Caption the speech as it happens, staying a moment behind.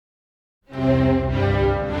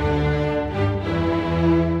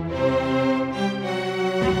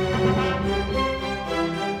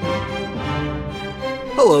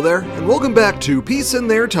Hello there, and welcome back to Peace in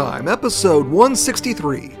Their Time, episode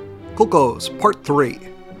 163, Kolkhoz, part 3.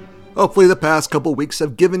 Hopefully the past couple weeks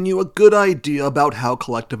have given you a good idea about how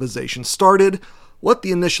collectivization started, what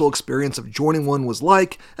the initial experience of joining one was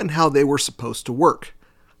like, and how they were supposed to work.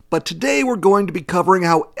 But today we're going to be covering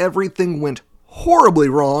how everything went horribly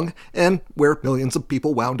wrong, and where millions of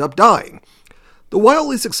people wound up dying. The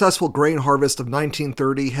wildly successful grain harvest of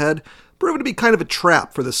 1930 had proven to be kind of a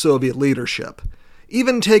trap for the Soviet leadership.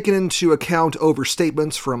 Even taking into account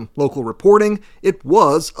overstatements from local reporting, it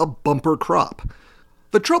was a bumper crop.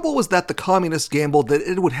 The trouble was that the communists gambled that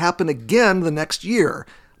it would happen again the next year,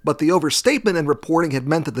 but the overstatement in reporting had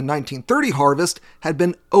meant that the 1930 harvest had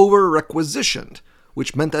been over-requisitioned,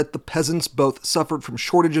 which meant that the peasants both suffered from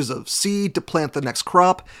shortages of seed to plant the next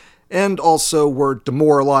crop, and also were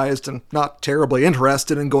demoralized and not terribly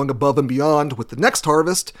interested in going above and beyond with the next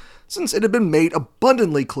harvest, since it had been made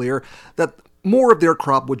abundantly clear that more of their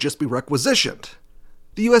crop would just be requisitioned.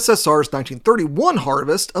 The USSR's 1931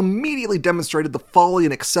 harvest immediately demonstrated the folly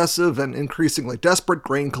and excessive and increasingly desperate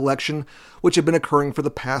grain collection which had been occurring for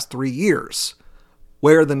the past 3 years.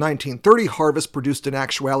 Where the 1930 harvest produced in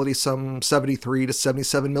actuality some 73 to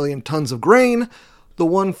 77 million tons of grain, the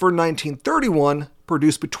one for 1931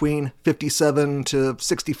 produced between 57 to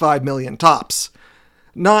 65 million tops.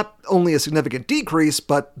 Not only a significant decrease,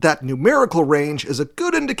 but that numerical range is a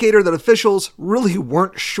good indicator that officials really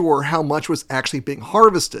weren't sure how much was actually being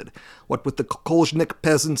harvested, what with the Kolkhoz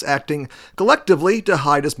peasants acting collectively to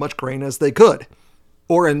hide as much grain as they could,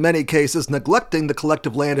 or in many cases neglecting the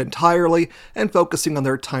collective land entirely and focusing on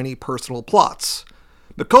their tiny personal plots.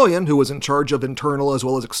 Mikoyan, who was in charge of internal as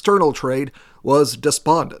well as external trade, was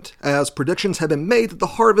despondent, as predictions had been made that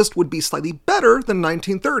the harvest would be slightly better than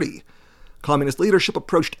 1930. Communist leadership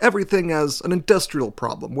approached everything as an industrial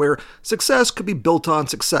problem, where success could be built on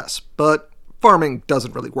success, but farming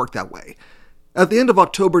doesn't really work that way. At the end of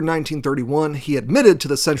October 1931, he admitted to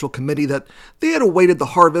the Central Committee that they had awaited the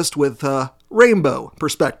harvest with rainbow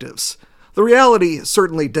perspectives. The reality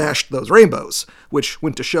certainly dashed those rainbows, which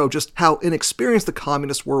went to show just how inexperienced the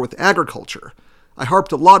communists were with agriculture. I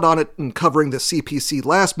harped a lot on it in covering the CPC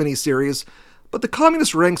last miniseries, but the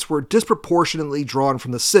communist ranks were disproportionately drawn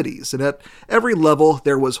from the cities, and at every level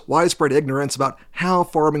there was widespread ignorance about how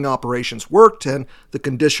farming operations worked and the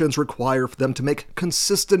conditions required for them to make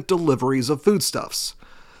consistent deliveries of foodstuffs.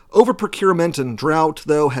 Overprocurement and drought,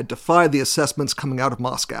 though, had defied the assessments coming out of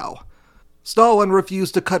Moscow. Stalin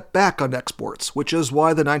refused to cut back on exports, which is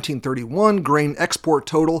why the 1931 grain export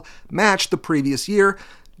total matched the previous year,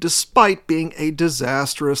 despite being a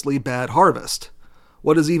disastrously bad harvest.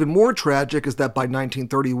 What is even more tragic is that by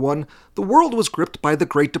 1931, the world was gripped by the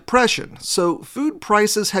Great Depression, so food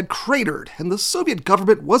prices had cratered, and the Soviet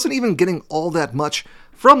government wasn't even getting all that much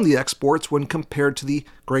from the exports when compared to the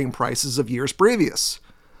grain prices of years previous.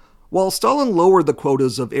 While Stalin lowered the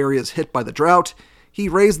quotas of areas hit by the drought, he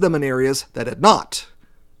raised them in areas that had not.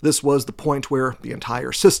 This was the point where the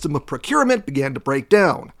entire system of procurement began to break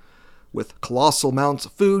down. With colossal amounts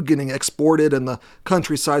of food getting exported and the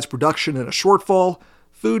countryside's production in a shortfall,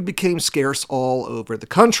 food became scarce all over the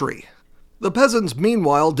country. The peasants,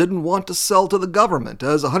 meanwhile, didn't want to sell to the government,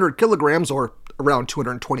 as 100 kilograms, or around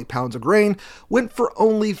 220 pounds of grain, went for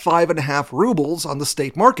only 5.5 rubles on the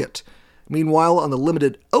state market. Meanwhile, on the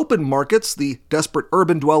limited open markets, the desperate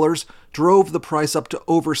urban dwellers drove the price up to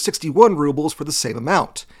over 61 rubles for the same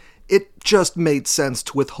amount. It just made sense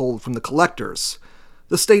to withhold from the collectors.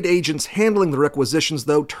 The state agents handling the requisitions,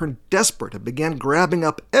 though, turned desperate and began grabbing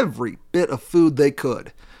up every bit of food they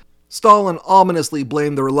could. Stalin ominously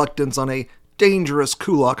blamed the reluctance on a dangerous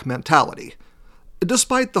kulak mentality.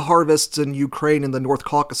 Despite the harvests in Ukraine and the North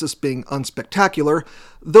Caucasus being unspectacular,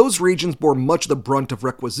 those regions bore much of the brunt of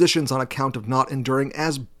requisitions on account of not enduring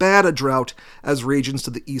as bad a drought as regions to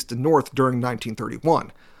the east and north during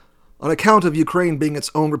 1931. On account of Ukraine being its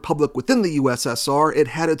own republic within the USSR, it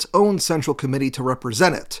had its own central committee to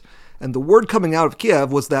represent it, and the word coming out of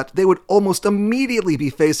Kiev was that they would almost immediately be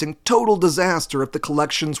facing total disaster if the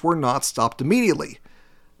collections were not stopped immediately.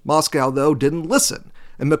 Moscow, though, didn't listen,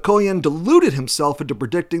 and Mikoyan deluded himself into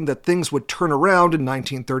predicting that things would turn around in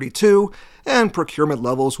 1932, and procurement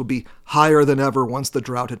levels would be higher than ever once the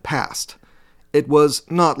drought had passed. It was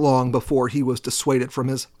not long before he was dissuaded from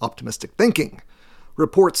his optimistic thinking.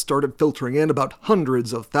 Reports started filtering in about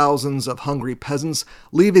hundreds of thousands of hungry peasants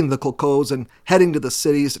leaving the Kolkhoz and heading to the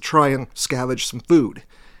cities to try and scavenge some food.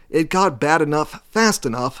 It got bad enough, fast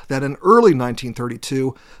enough, that in early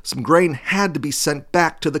 1932, some grain had to be sent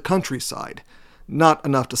back to the countryside. Not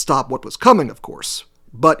enough to stop what was coming, of course.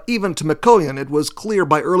 But even to Mikoyan, it was clear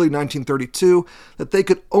by early 1932 that they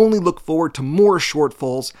could only look forward to more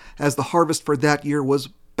shortfalls, as the harvest for that year was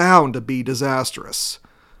bound to be disastrous.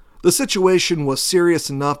 The situation was serious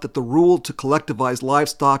enough that the rule to collectivize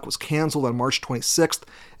livestock was canceled on March 26th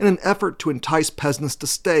in an effort to entice peasants to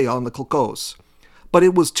stay on the Kolkhoz. But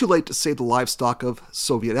it was too late to save the livestock of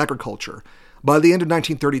Soviet agriculture. By the end of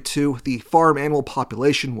 1932, the farm animal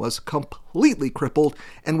population was completely crippled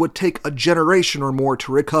and would take a generation or more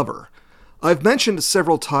to recover. I've mentioned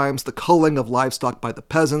several times the culling of livestock by the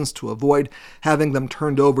peasants to avoid having them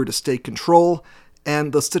turned over to state control,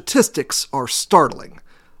 and the statistics are startling.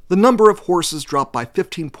 The number of horses dropped by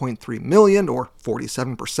 15.3 million, or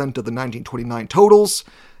 47% of the 1929 totals.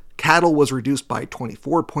 Cattle was reduced by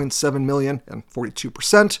 24.7 million, and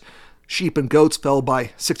 42%. Sheep and goats fell by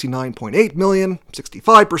 69.8 million,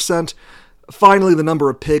 65%. Finally, the number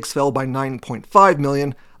of pigs fell by 9.5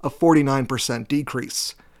 million, a 49%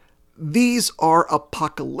 decrease. These are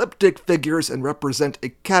apocalyptic figures and represent a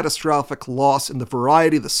catastrophic loss in the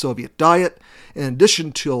variety of the Soviet diet, in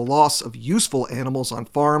addition to a loss of useful animals on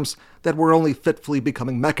farms that were only fitfully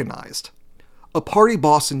becoming mechanized. A party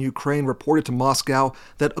boss in Ukraine reported to Moscow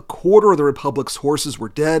that a quarter of the republic's horses were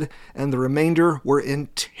dead and the remainder were in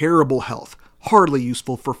terrible health, hardly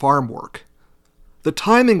useful for farm work. The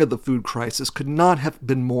timing of the food crisis could not have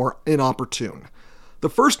been more inopportune. The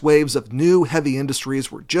first waves of new heavy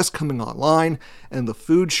industries were just coming online, and the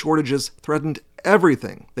food shortages threatened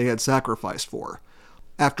everything they had sacrificed for.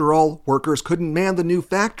 After all, workers couldn't man the new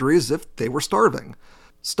factories if they were starving.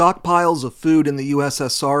 Stockpiles of food in the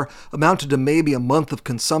USSR amounted to maybe a month of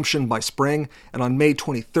consumption by spring, and on May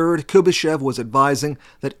 23rd, Kubyshev was advising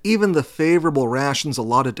that even the favorable rations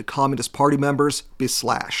allotted to Communist Party members be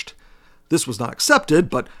slashed. This was not accepted,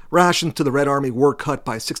 but rations to the Red Army were cut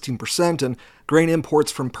by 16%, and grain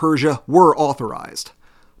imports from Persia were authorized.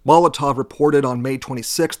 Molotov reported on May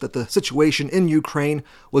 26th that the situation in Ukraine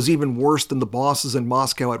was even worse than the bosses in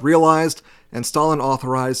Moscow had realized, and Stalin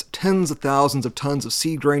authorized tens of thousands of tons of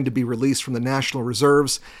seed grain to be released from the national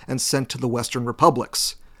reserves and sent to the Western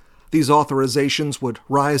republics. These authorizations would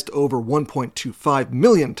rise to over 1.25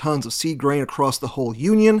 million tons of seed grain across the whole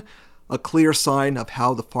Union, a clear sign of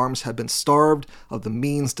how the farms had been starved of the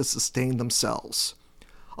means to sustain themselves.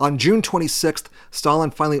 On June 26th, Stalin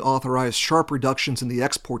finally authorized sharp reductions in the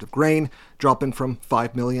export of grain, dropping from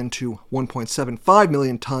 5 million to 1.75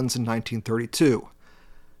 million tons in 1932.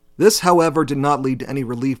 This, however, did not lead to any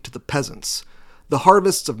relief to the peasants. The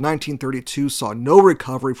harvests of 1932 saw no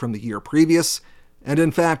recovery from the year previous, and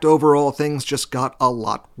in fact, overall, things just got a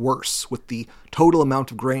lot worse, with the total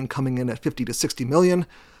amount of grain coming in at 50 to 60 million,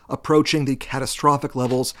 approaching the catastrophic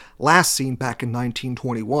levels last seen back in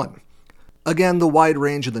 1921. Again, the wide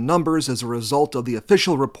range of the numbers is a result of the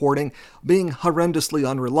official reporting being horrendously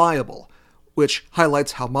unreliable, which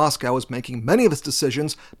highlights how Moscow is making many of its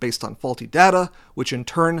decisions based on faulty data, which in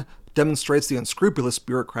turn demonstrates the unscrupulous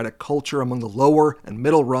bureaucratic culture among the lower and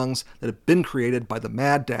middle rungs that have been created by the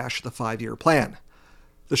mad dash of the 5-year plan.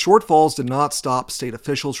 The shortfalls did not stop state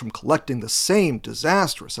officials from collecting the same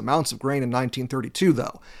disastrous amounts of grain in 1932,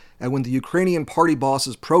 though, and when the Ukrainian party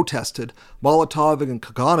bosses protested, Molotov and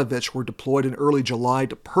Kaganovich were deployed in early July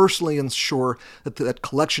to personally ensure that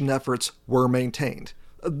collection efforts were maintained.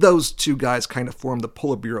 Those two guys kind of formed the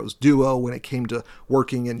Politburo's duo when it came to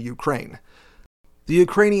working in Ukraine. The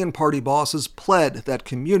Ukrainian party bosses pled that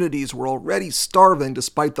communities were already starving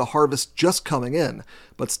despite the harvest just coming in,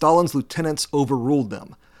 but Stalin's lieutenants overruled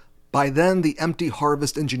them. By then, the empty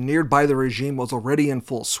harvest engineered by the regime was already in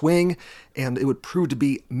full swing, and it would prove to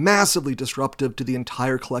be massively disruptive to the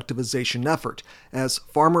entire collectivization effort, as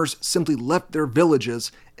farmers simply left their villages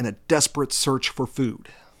in a desperate search for food.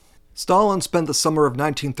 Stalin spent the summer of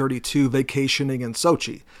 1932 vacationing in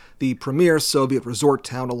Sochi, the premier Soviet resort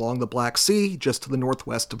town along the Black Sea just to the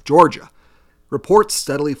northwest of Georgia. Reports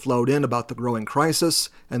steadily flowed in about the growing crisis,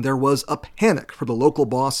 and there was a panic for the local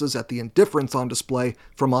bosses at the indifference on display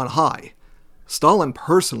from on high. Stalin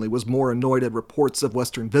personally was more annoyed at reports of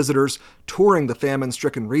Western visitors touring the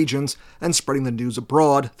famine-stricken regions and spreading the news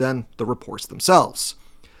abroad than the reports themselves.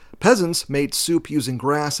 Peasants made soup using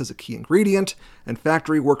grass as a key ingredient, and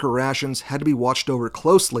factory worker rations had to be watched over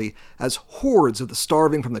closely as hordes of the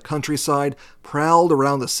starving from the countryside prowled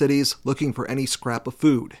around the cities looking for any scrap of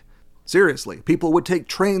food. Seriously, people would take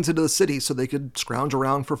trains into the city so they could scrounge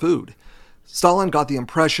around for food. Stalin got the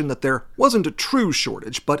impression that there wasn't a true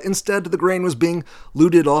shortage, but instead the grain was being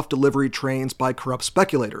looted off delivery trains by corrupt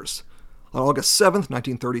speculators. On August 7,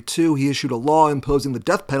 1932, he issued a law imposing the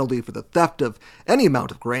death penalty for the theft of any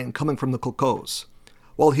amount of grain coming from the Kolkhoz.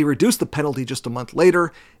 While he reduced the penalty just a month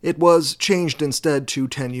later, it was changed instead to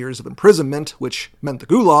 10 years of imprisonment, which meant the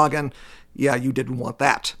Gulag, and yeah, you didn't want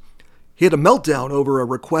that. He had a meltdown over a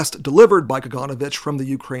request delivered by Kaganovich from the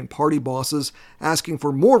Ukraine party bosses asking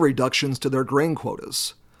for more reductions to their grain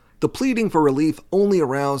quotas. The pleading for relief only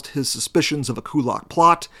aroused his suspicions of a Kulak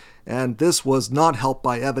plot, and this was not helped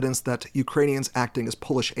by evidence that Ukrainians acting as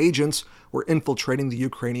Polish agents were infiltrating the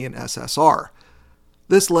Ukrainian SSR.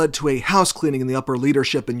 This led to a house cleaning in the upper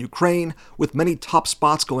leadership in Ukraine, with many top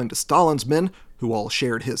spots going to Stalin's men, who all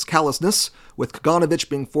shared his callousness, with Kaganovich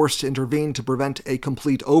being forced to intervene to prevent a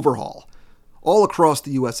complete overhaul. All across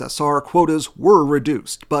the USSR, quotas were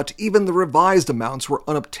reduced, but even the revised amounts were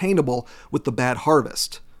unobtainable with the bad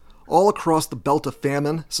harvest. All across the belt of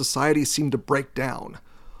famine, society seemed to break down.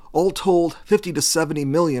 All told, 50 to 70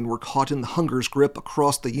 million were caught in the hunger's grip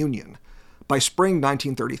across the Union. By spring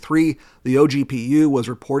 1933, the OGPU was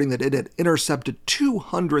reporting that it had intercepted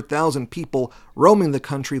 200,000 people roaming the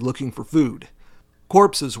country looking for food.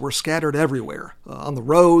 Corpses were scattered everywhere, on the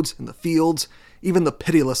roads, in the fields, even the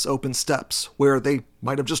pitiless open steppes, where they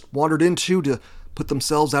might have just wandered into to put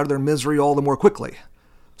themselves out of their misery all the more quickly.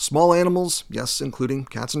 Small animals, yes, including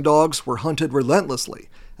cats and dogs, were hunted relentlessly,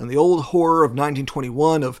 and the old horror of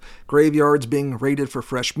 1921 of graveyards being raided for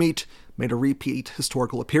fresh meat made a repeat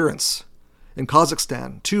historical appearance. In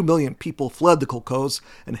Kazakhstan, 2 million people fled the Kolkhoz,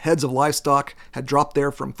 and heads of livestock had dropped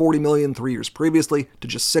there from 40 million 3 years previously to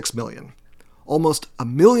just 6 million. Almost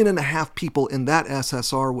 1.5 million people in that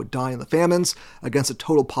SSR would die in the famines, against a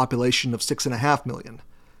total population of 6.5 million.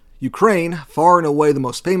 Ukraine, far and away the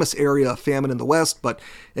most famous area of famine in the West, but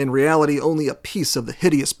in reality only a piece of the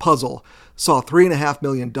hideous puzzle, saw 3.5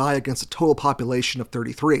 million die against a total population of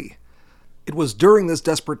 33. It was during this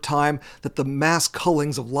desperate time that the mass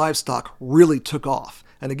cullings of livestock really took off,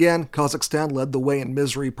 and again, Kazakhstan led the way in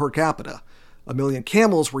misery per capita. 1 million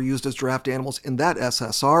camels were used as draft animals in that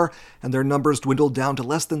SSR, and their numbers dwindled down to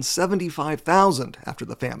less than 75,000 after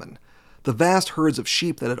the famine. The vast herds of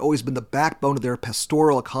sheep that had always been the backbone of their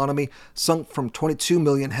pastoral economy sunk from 22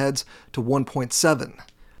 million heads to 1.7.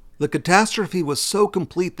 The catastrophe was so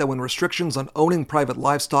complete that when restrictions on owning private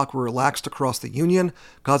livestock were relaxed across the Union,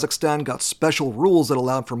 Kazakhstan got special rules that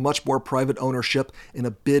allowed for much more private ownership in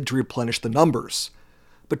a bid to replenish the numbers.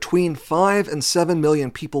 Between 5 and 7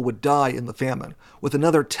 million people would die in the famine, with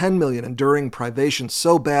another 10 million enduring privation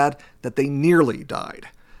so bad that they nearly died.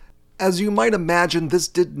 As you might imagine, this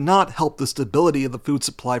did not help the stability of the food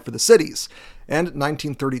supply for the cities, and in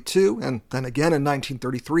 1932, and then again in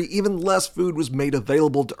 1933, even less food was made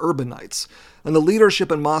available to urbanites, and the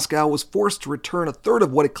leadership in Moscow was forced to return a third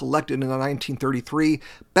of what it collected in 1933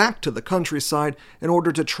 back to the countryside in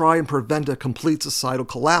order to try and prevent a complete societal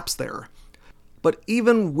collapse there. But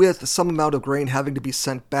even with some amount of grain having to be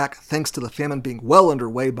sent back thanks to the famine being well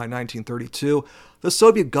underway by 1932, the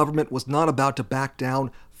Soviet government was not about to back down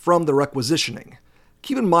from the requisitioning.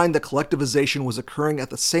 Keep in mind that collectivization was occurring at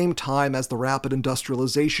the same time as the rapid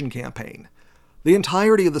industrialization campaign. The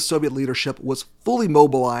entirety of the Soviet leadership was fully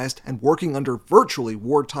mobilized and working under virtually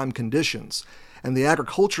wartime conditions, and the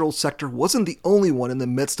agricultural sector wasn't the only one in the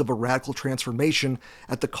midst of a radical transformation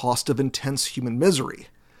at the cost of intense human misery.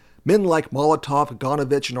 Men like Molotov,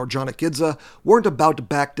 Kaganovich, and Ordzhonikidze weren't about to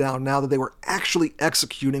back down now that they were actually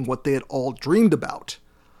executing what they had all dreamed about.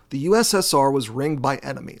 The USSR was ringed by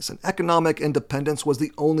enemies, and economic independence was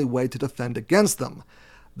the only way to defend against them.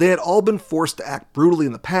 They had all been forced to act brutally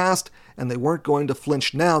in the past, and they weren't going to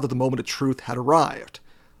flinch now that the moment of truth had arrived.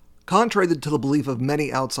 Contrary to the belief of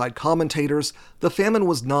many outside commentators, the famine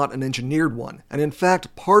was not an engineered one, and in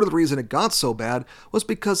fact, part of the reason it got so bad was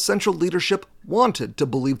because central leadership wanted to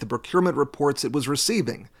believe the procurement reports it was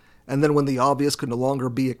receiving, and then when the obvious could no longer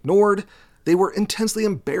be ignored, they were intensely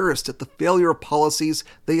embarrassed at the failure of policies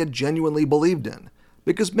they had genuinely believed in.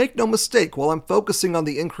 Because make no mistake, while I'm focusing on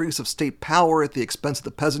the increase of state power at the expense of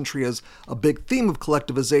the peasantry as a big theme of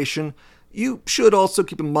collectivization, you should also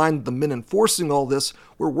keep in mind that the men enforcing all this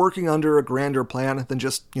were working under a grander plan than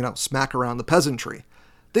just, smack around the peasantry.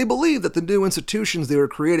 They believed that the new institutions they were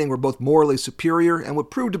creating were both morally superior and would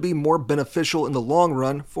prove to be more beneficial in the long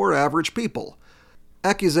run for average people.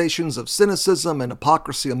 Accusations of cynicism and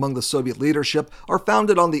hypocrisy among the Soviet leadership are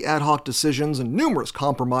founded on the ad hoc decisions and numerous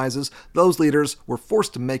compromises those leaders were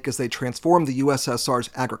forced to make as they transformed the USSR's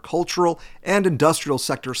agricultural and industrial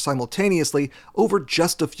sectors simultaneously over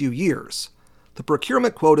just a few years. The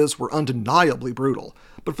procurement quotas were undeniably brutal,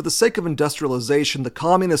 but for the sake of industrialization, the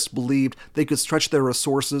communists believed they could stretch their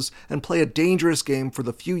resources and play a dangerous game for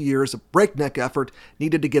the few years of breakneck effort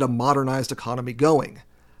needed to get a modernized economy going.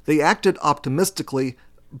 They acted optimistically,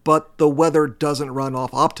 but the weather doesn't run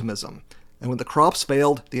off optimism. And when the crops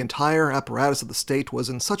failed, the entire apparatus of the state was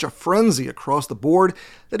in such a frenzy across the board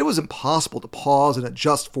that it was impossible to pause and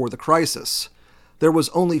adjust for the crisis. There was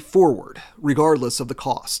only forward, regardless of the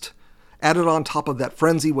cost. Added on top of that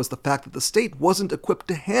frenzy was the fact that the state wasn't equipped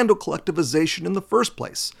to handle collectivization in the first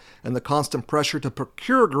place, and the constant pressure to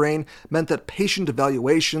procure grain meant that patient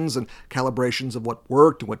evaluations and calibrations of what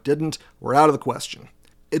worked and what didn't were out of the question.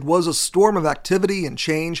 It was a storm of activity and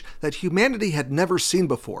change that humanity had never seen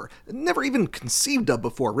before, never even conceived of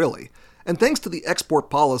before, really. And thanks to the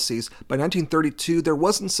export policies, by 1932 there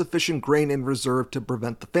wasn't sufficient grain in reserve to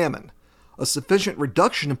prevent the famine. A sufficient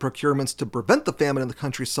reduction in procurements to prevent the famine in the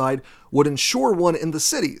countryside would ensure one in the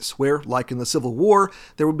cities, where, like in the Civil War,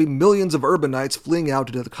 there would be millions of urbanites fleeing out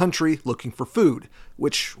into the country looking for food,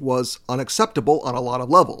 which was unacceptable on a lot of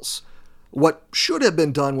levels. What should have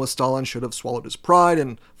been done was Stalin should have swallowed his pride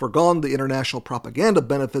and forgone the international propaganda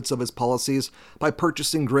benefits of his policies by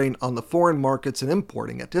purchasing grain on the foreign markets and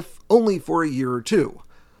importing it, if only for a year or two.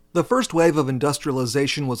 The first wave of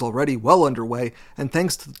industrialization was already well underway, and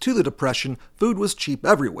thanks to the Depression, food was cheap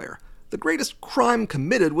everywhere. The greatest crime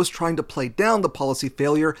committed was trying to play down the policy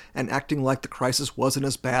failure and acting like the crisis wasn't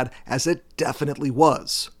as bad as it definitely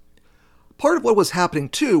was. Part of what was happening,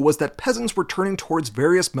 too, was that peasants were turning towards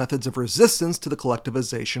various methods of resistance to the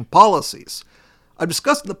collectivization policies. I've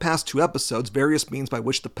discussed in the past 2 episodes various means by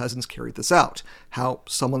which the peasants carried this out, how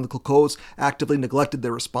some in the Kolkhoz actively neglected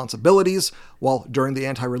their responsibilities, while during the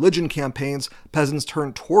anti-religion campaigns, peasants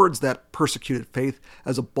turned towards that persecuted faith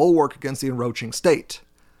as a bulwark against the encroaching state.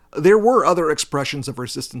 There were other expressions of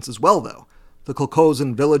resistance as well, though. The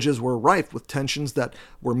Kolkhozan villages were rife with tensions that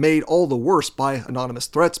were made all the worse by anonymous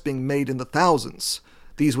threats being made in the thousands.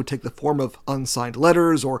 These would take the form of unsigned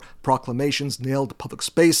letters or proclamations nailed to public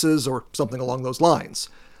spaces or something along those lines.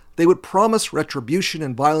 They would promise retribution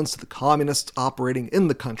and violence to the communists operating in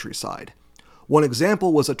the countryside. One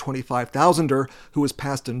example was a 25,000er who was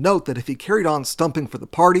passed a note that if he carried on stumping for the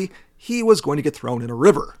party, he was going to get thrown in a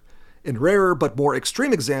river. In rarer but more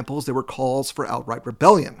extreme examples, there were calls for outright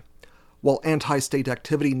rebellion. While anti-state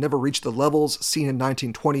activity never reached the levels seen in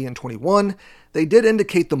 1920 and 21, they did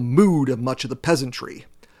indicate the mood of much of the peasantry.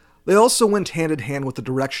 They also went hand-in-hand with the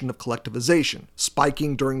direction of collectivization,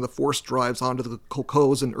 spiking during the forced drives onto the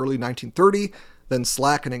Kolkhoz in early 1930, then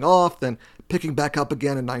slackening off, then picking back up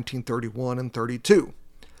again in 1931 and 32.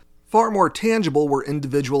 Far more tangible were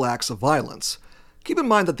individual acts of violence. Keep in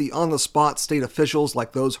mind that the on-the-spot state officials,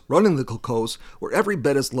 like those running the Kolkhoz, were every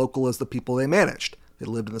bit as local as the people they managed. They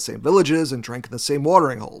lived in the same villages and drank in the same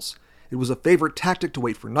watering holes. It was a favorite tactic to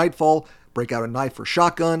wait for nightfall, break out a knife or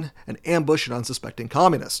shotgun, and ambush an unsuspecting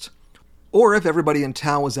communist. Or if everybody in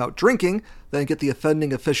town was out drinking, then get the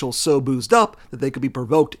offending officials so boozed up that they could be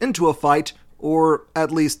provoked into a fight, or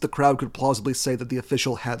at least the crowd could plausibly say that the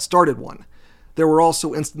official had started one. There were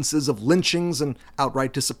also instances of lynchings and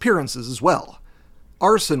outright disappearances as well.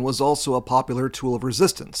 Arson was also a popular tool of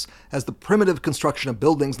resistance, as the primitive construction of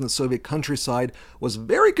buildings in the Soviet countryside was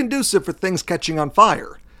very conducive for things catching on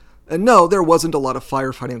fire. And no, there wasn't a lot of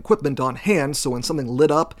firefighting equipment on hand, so when something lit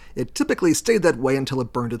up, it typically stayed that way until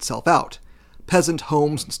it burned itself out. Peasant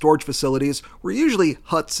homes and storage facilities were usually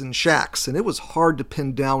huts and shacks, and it was hard to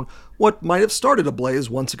pin down what might have started a blaze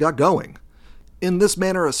once it got going. In this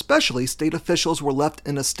manner especially, state officials were left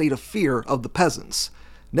in a state of fear of the peasants.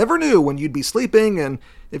 Never knew when you'd be sleeping and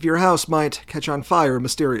if your house might catch on fire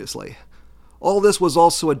mysteriously. All this was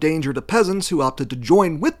also a danger to peasants who opted to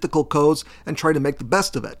join with the Kolkhoz and try to make the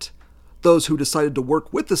best of it. Those who decided to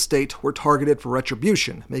work with the state were targeted for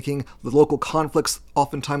retribution, making the local conflicts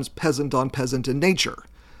oftentimes peasant on peasant in nature.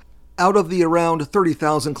 Out of the around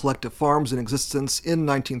 30,000 collective farms in existence in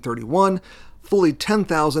 1931, fully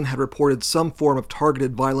 10,000 had reported some form of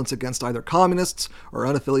targeted violence against either communists or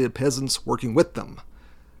unaffiliated peasants working with them.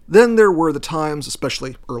 Then there were the times,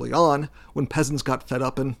 especially early on, when peasants got fed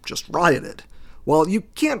up and just rioted. While you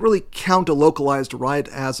can't really count a localized riot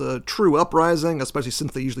as a true uprising, especially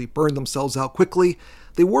since they usually burn themselves out quickly,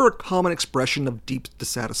 they were a common expression of deep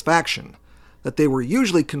dissatisfaction. That they were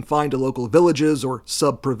usually confined to local villages or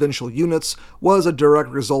sub-provincial units was a direct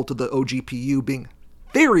result of the OGPU being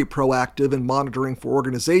very proactive in monitoring for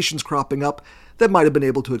organizations cropping up that might have been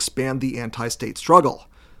able to expand the anti-state struggle.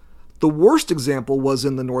 The worst example was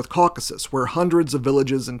in the North Caucasus, where hundreds of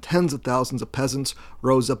villages and tens of thousands of peasants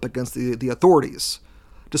rose up against the authorities.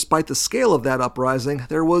 Despite the scale of that uprising,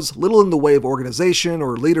 there was little in the way of organization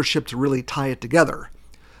or leadership to really tie it together,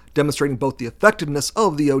 demonstrating both the effectiveness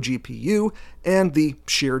of the OGPU and the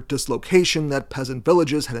sheer dislocation that peasant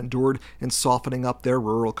villages had endured in softening up their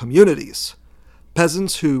rural communities.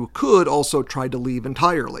 Peasants who could also tried to leave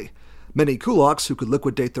entirely. Many kulaks who could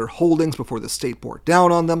liquidate their holdings before the state bore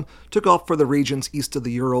down on them took off for the regions east of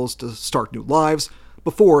the Urals to start new lives,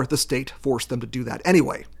 before the state forced them to do that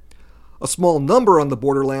anyway. A small number on the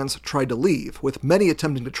borderlands tried to leave, with many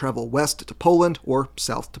attempting to travel west to Poland or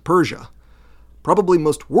south to Persia. Probably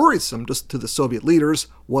most worrisome to the Soviet leaders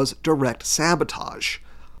was direct sabotage.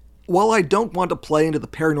 While I don't want to play into the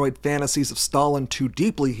paranoid fantasies of Stalin too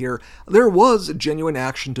deeply here, there was genuine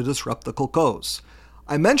action to disrupt the Kolkhoz.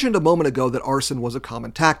 I mentioned a moment ago that arson was a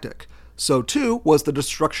common tactic. So too was the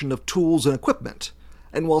destruction of tools and equipment.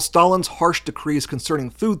 And while Stalin's harsh decrees concerning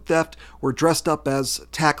food theft were dressed up as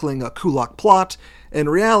tackling a kulak plot, in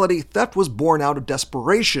reality theft was born out of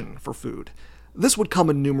desperation for food. This would come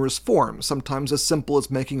in numerous forms, sometimes as simple as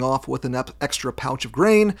making off with an extra pouch of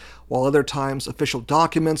grain, while other times official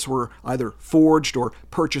documents were either forged or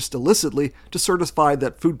purchased illicitly to certify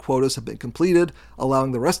that food quotas had been completed,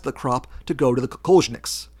 allowing the rest of the crop to go to the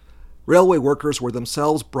kolkhozniks. Railway workers were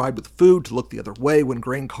themselves bribed with food to look the other way when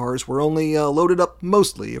grain cars were only loaded up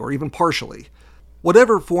mostly or even partially.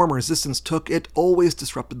 Whatever form resistance took, it always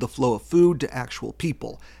disrupted the flow of food to actual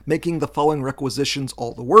people, making the following requisitions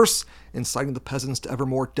all the worse, inciting the peasants to ever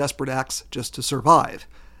more desperate acts just to survive.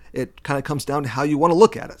 It kind of comes down to how you want to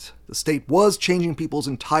look at it. The state was changing people's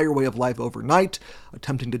entire way of life overnight,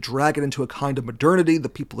 attempting to drag it into a kind of modernity the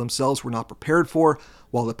people themselves were not prepared for,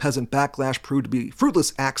 while the peasant backlash proved to be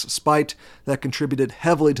fruitless acts of spite that contributed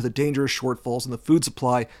heavily to the dangerous shortfalls in the food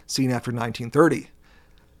supply seen after 1930.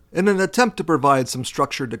 In an attempt to provide some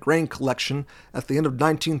structure to grain collection, at the end of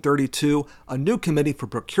 1932, a new committee for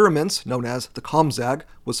procurements, known as the Komzag,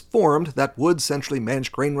 was formed that would centrally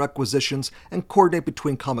manage grain requisitions and coordinate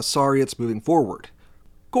between commissariats moving forward.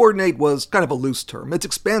 Coordinate was kind of a loose term. Its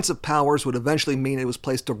expansive powers would eventually mean it was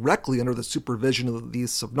placed directly under the supervision of the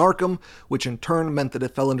Sovnarkom, which in turn meant that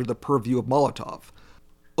it fell under the purview of Molotov.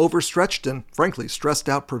 Overstretched and, frankly,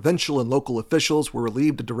 stressed-out provincial and local officials were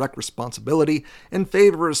relieved of direct responsibility in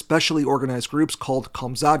favor of specially organized groups called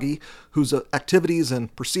Komzagi, whose activities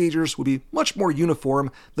and procedures would be much more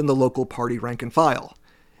uniform than the local party rank and file.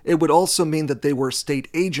 It would also mean that they were state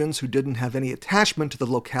agents who didn't have any attachment to the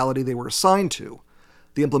locality they were assigned to.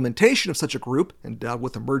 The implementation of such a group, endowed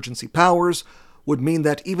with emergency powers, would mean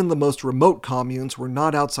that even the most remote communes were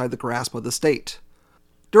not outside the grasp of the state.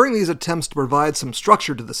 During these attempts to provide some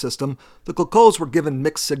structure to the system, the Kolkhoz were given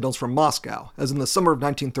mixed signals from Moscow, as in the summer of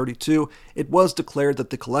 1932, it was declared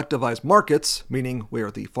that the collectivized markets, meaning where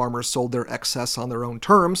the farmers sold their excess on their own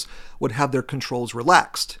terms, would have their controls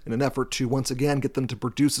relaxed, in an effort to once again get them to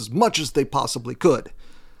produce as much as they possibly could.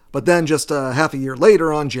 But then, just half a year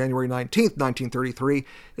later, on January 19, 1933,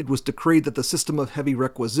 it was decreed that the system of heavy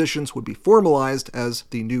requisitions would be formalized as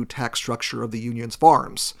the new tax structure of the Union's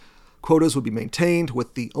farms. Quotas would be maintained,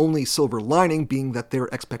 with the only silver lining being that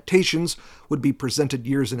their expectations would be presented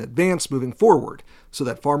years in advance moving forward, so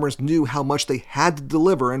that farmers knew how much they had to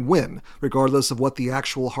deliver and when, regardless of what the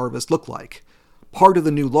actual harvest looked like. Part of the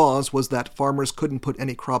new laws was that farmers couldn't put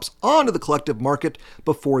any crops onto the collective market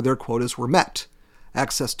before their quotas were met.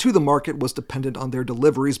 Access to the market was dependent on their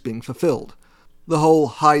deliveries being fulfilled. The whole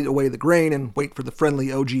hide away the grain and wait for the friendly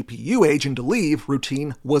OGPU agent to leave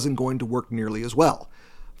routine wasn't going to work nearly as well.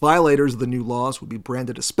 Violators of the new laws would be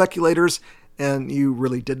branded as speculators, and you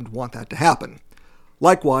really didn't want that to happen.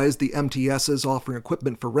 Likewise, the MTSs offering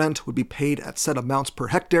equipment for rent would be paid at set amounts per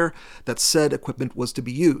hectare that said equipment was to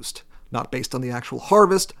be used, not based on the actual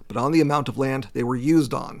harvest, but on the amount of land they were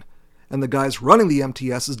used on. And the guys running the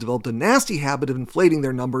MTSs developed a nasty habit of inflating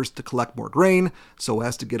their numbers to collect more grain, so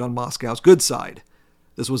as to get on Moscow's good side.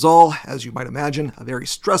 This was all, as you might imagine, a very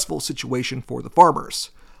stressful situation for the farmers.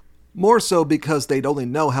 More so because they'd only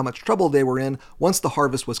know how much trouble they were in once the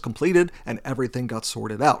harvest was completed and everything got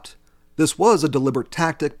sorted out. This was a deliberate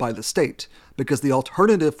tactic by the state, because the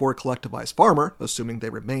alternative for a collectivized farmer, assuming they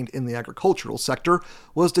remained in the agricultural sector,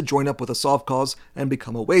 was to join up with a sovkhoz and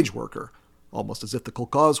become a wage worker, almost as if the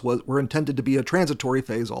kolkhoz were intended to be a transitory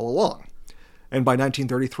phase all along. And by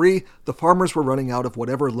 1933, the farmers were running out of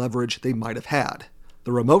whatever leverage they might have had.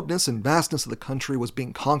 The remoteness and vastness of the country was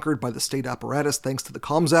being conquered by the state apparatus thanks to the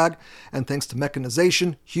Komzag, and thanks to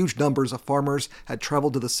mechanization, huge numbers of farmers had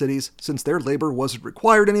traveled to the cities since their labor wasn't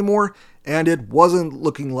required anymore, and it wasn't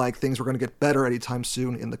looking like things were going to get better anytime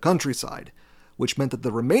soon in the countryside, which meant that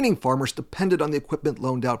the remaining farmers depended on the equipment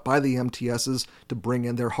loaned out by the MTSs to bring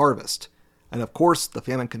in their harvest. And of course, the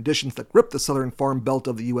famine conditions that gripped the southern farm belt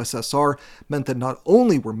of the USSR meant that not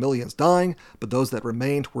only were millions dying, but those that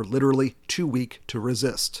remained were literally too weak to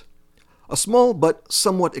resist. A small but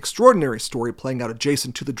somewhat extraordinary story playing out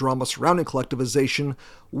adjacent to the drama surrounding collectivization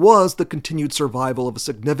was the continued survival of a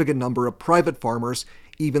significant number of private farmers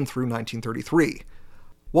even through 1933.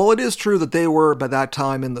 While it is true that they were, by that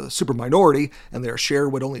time, in the super minority, and their share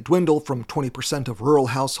would only dwindle from 20% of rural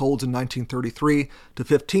households in 1933 to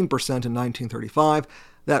 15% in 1935,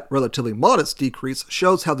 that relatively modest decrease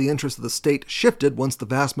shows how the interests of the state shifted once the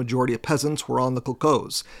vast majority of peasants were on the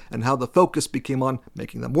Kolkhoz, and how the focus became on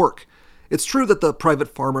making them work. It's true that the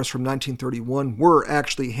private farmers from 1931 were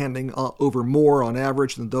actually handing over more on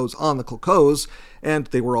average than those on the Kolkhoz, and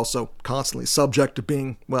they were also constantly subject to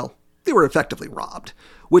being, well, they were effectively robbed,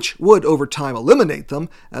 which would over time eliminate them,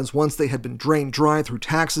 as once they had been drained dry through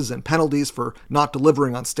taxes and penalties for not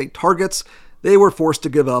delivering on state targets, they were forced to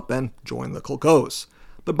give up and join the Kolkhoz.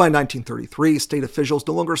 But by 1933, state officials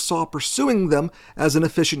no longer saw pursuing them as an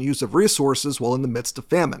efficient use of resources while in the midst of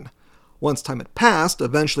famine. Once time had passed,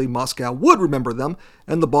 eventually Moscow would remember them,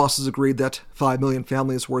 and the bosses agreed that 5 million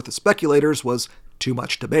families worth of speculators was too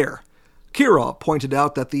much to bear. Kirov pointed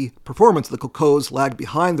out that the performance of the Kolkhoz lagged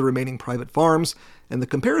behind the remaining private farms, and the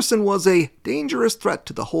comparison was a dangerous threat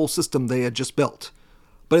to the whole system they had just built.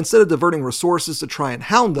 But instead of diverting resources to try and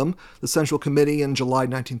hound them, the Central Committee in July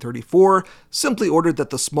 1934 simply ordered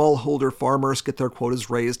that the smallholder farmers get their quotas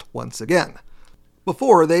raised once again.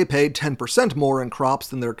 Before, they paid 10% more in crops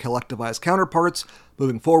than their collectivized counterparts.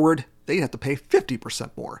 Moving forward, they'd have to pay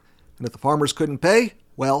 50% more. And if the farmers couldn't pay,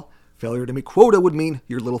 well, failure to meet quota would mean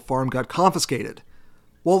your little farm got confiscated.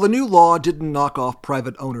 While the new law didn't knock off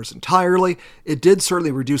private owners entirely, it did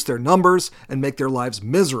certainly reduce their numbers and make their lives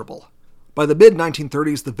miserable. By the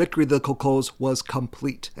mid-1930s, the victory of the Kolkhoz was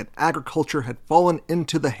complete, and agriculture had fallen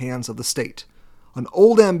into the hands of the state. An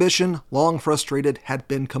old ambition, long frustrated, had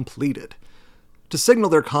been completed. To signal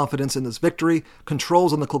their confidence in this victory,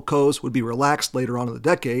 controls on the Kolkhoz would be relaxed later on in the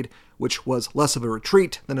decade, which was less of a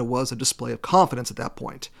retreat than it was a display of confidence at that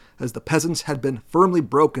point, as the peasants had been firmly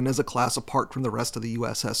broken as a class apart from the rest of the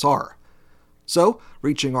USSR. So,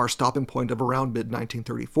 reaching our stopping point of around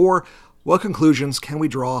mid-1934, what conclusions can we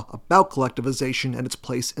draw about collectivization and its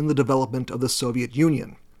place in the development of the Soviet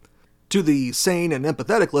Union? To the sane and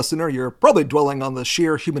empathetic listener, you're probably dwelling on the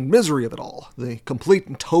sheer human misery of it all, the complete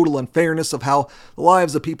and total unfairness of how the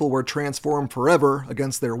lives of people were transformed forever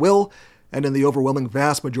against their will, and in the overwhelming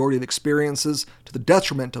vast majority of experiences to the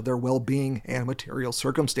detriment of their well-being and material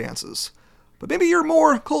circumstances. But maybe you're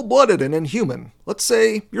more cold-blooded and inhuman. Let's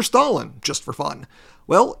say you're Stalin, just for fun.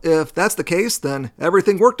 Well, if that's the case, then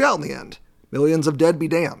everything worked out in the end. Millions of dead be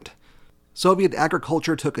damned. Soviet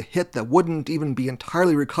agriculture took a hit that wouldn't even be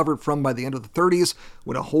entirely recovered from by the end of the 30s,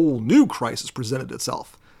 when a whole new crisis presented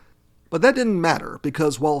itself. But that didn't matter,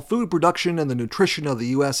 because while food production and the nutrition of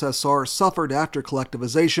the USSR suffered after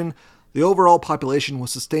collectivization, the overall population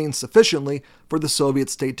was sustained sufficiently for the Soviet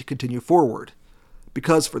state to continue forward.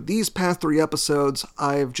 Because for these past 3 episodes,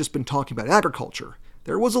 I've just been talking about agriculture.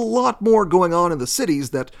 There was a lot more going on in the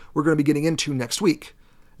cities that we're going to be getting into next week.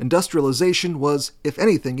 Industrialization was, if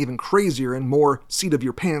anything, even crazier and more seat of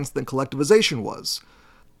your pants than collectivization was.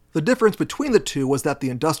 The difference between the two was that the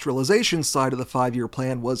industrialization side of the 5-year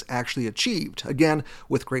plan was actually achieved, again,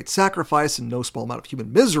 with great sacrifice and no small amount of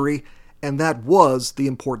human misery, and that was the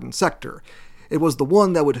important sector. It was the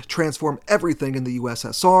one that would transform everything in the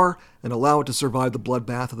USSR and allow it to survive the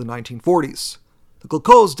bloodbath of the 1940s. The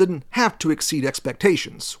Kolkhoz didn't have to exceed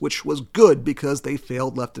expectations, which was good because they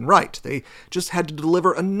failed left and right. They just had to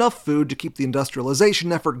deliver enough food to keep the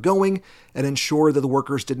industrialization effort going and ensure that the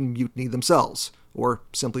workers didn't mutiny themselves, or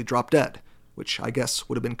simply drop dead, which I guess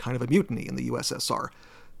would have been kind of a mutiny in the USSR.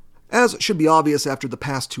 As should be obvious after the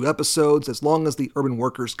past 2 episodes, as long as the urban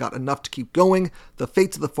workers got enough to keep going, the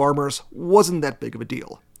fates of the farmers wasn't that big of a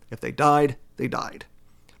deal. If they died, they died.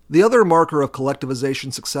 The other marker of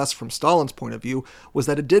collectivization success from Stalin's point of view was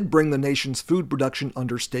that it did bring the nation's food production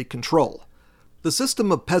under state control. The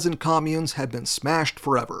system of peasant communes had been smashed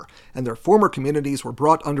forever, and their former communities were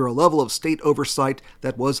brought under a level of state oversight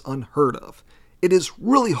that was unheard of. It is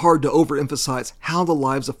really hard to overemphasize how the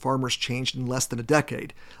lives of farmers changed in less than a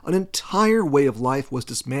decade. An entire way of life was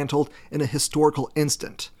dismantled in a historical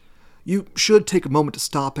instant. You should take a moment to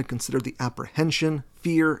stop and consider the apprehension,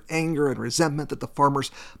 fear, anger, and resentment that the farmers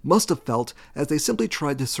must have felt as they simply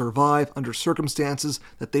tried to survive under circumstances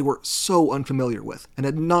that they were so unfamiliar with and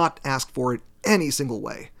had not asked for in any single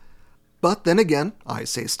way. But then again, I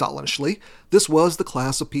say Stalinishly, this was the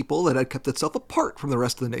class of people that had kept itself apart from the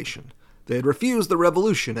rest of the nation. They had refused the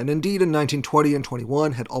revolution, and indeed in 1920 and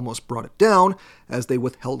 21 had almost brought it down as they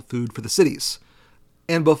withheld food for the cities.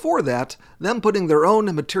 And before that, them putting their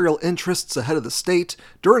own material interests ahead of the state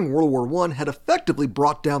during World War I had effectively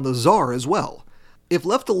brought down the Tsar as well. If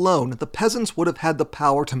left alone, the peasants would have had the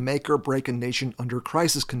power to make or break a nation under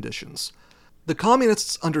crisis conditions. The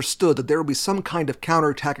communists understood that there would be some kind of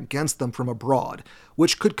counterattack against them from abroad,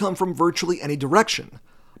 which could come from virtually any direction.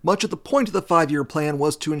 Much of the point of the 5-year plan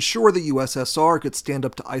was to ensure the USSR could stand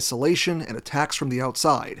up to isolation and attacks from the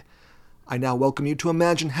outside. I now welcome you to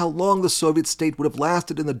imagine how long the Soviet state would have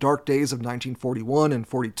lasted in the dark days of 1941 and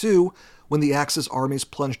 42, when the Axis armies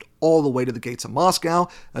plunged all the way to the gates of Moscow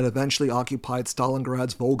and eventually occupied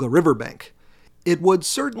Stalingrad's Volga riverbank. It would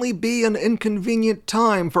certainly be an inconvenient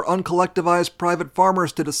time for uncollectivized private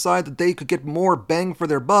farmers to decide that they could get more bang for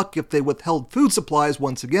their buck if they withheld food supplies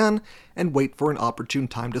once again and wait for an opportune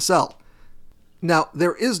time to sell. Now,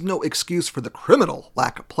 there is no excuse for the criminal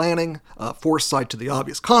lack of planning, foresight to the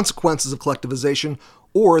obvious consequences of collectivization,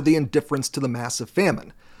 or the indifference to the massive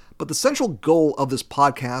famine. But the central goal of this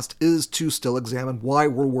podcast is to still examine why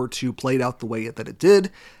World War II played out the way that it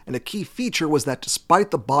did, and a key feature was that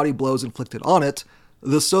despite the body blows inflicted on it,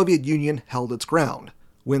 the Soviet Union held its ground,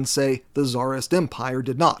 when, say, the Tsarist Empire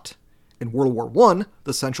did not. In World War I,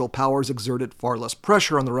 the Central Powers exerted far less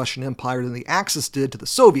pressure on the Russian Empire than the Axis did to the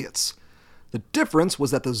Soviets. The difference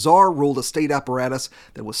was that the Tsar ruled a state apparatus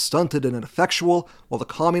that was stunted and ineffectual, while the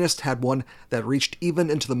Communists had one that reached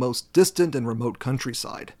even into the most distant and remote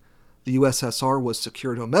countryside. The USSR was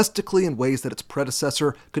secure domestically in ways that its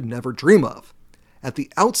predecessor could never dream of. At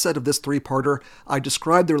the outset of this three-parter, I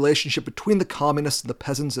described the relationship between the Communists and the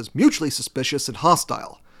peasants as mutually suspicious and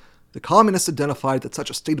hostile. The Communists identified that such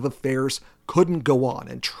a state of affairs couldn't go on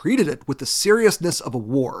and treated it with the seriousness of a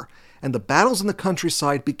war, and the battles in the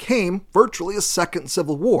countryside became virtually a second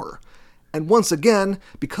civil war. And once again,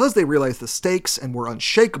 because they realized the stakes and were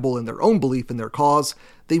unshakable in their own belief in their cause,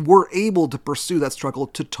 they were able to pursue that struggle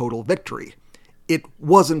to total victory. It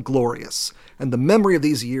wasn't glorious, and the memory of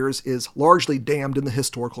these years is largely damned in the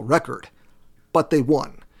historical record. But they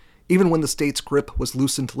won. Even when the state's grip was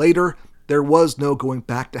loosened later, there was no going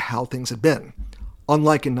back to how things had been.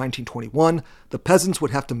 Unlike in 1921, the peasants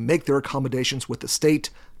would have to make their accommodations with the state,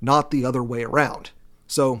 not the other way around.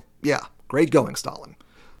 So, yeah, great going, Stalin.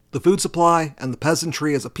 The food supply and the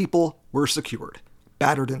peasantry as a people were secured.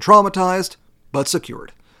 Battered and traumatized, but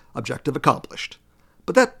secured. Objective accomplished.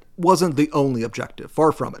 But that wasn't the only objective,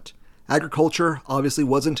 far from it. Agriculture obviously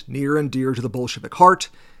wasn't near and dear to the Bolshevik heart.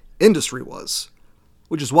 Industry was.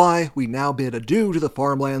 Which is why we now bid adieu to the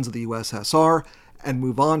farmlands of the USSR and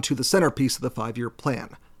move on to the centerpiece of the 5-year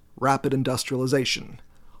plan, rapid industrialization.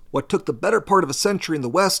 What took the better part of a century in the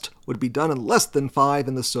West would be done in less than 5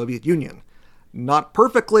 in the Soviet Union. Not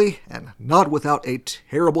perfectly, and not without a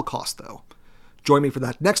terrible cost, though. Join me for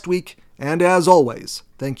that next week, and as always,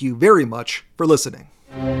 thank you very much for listening.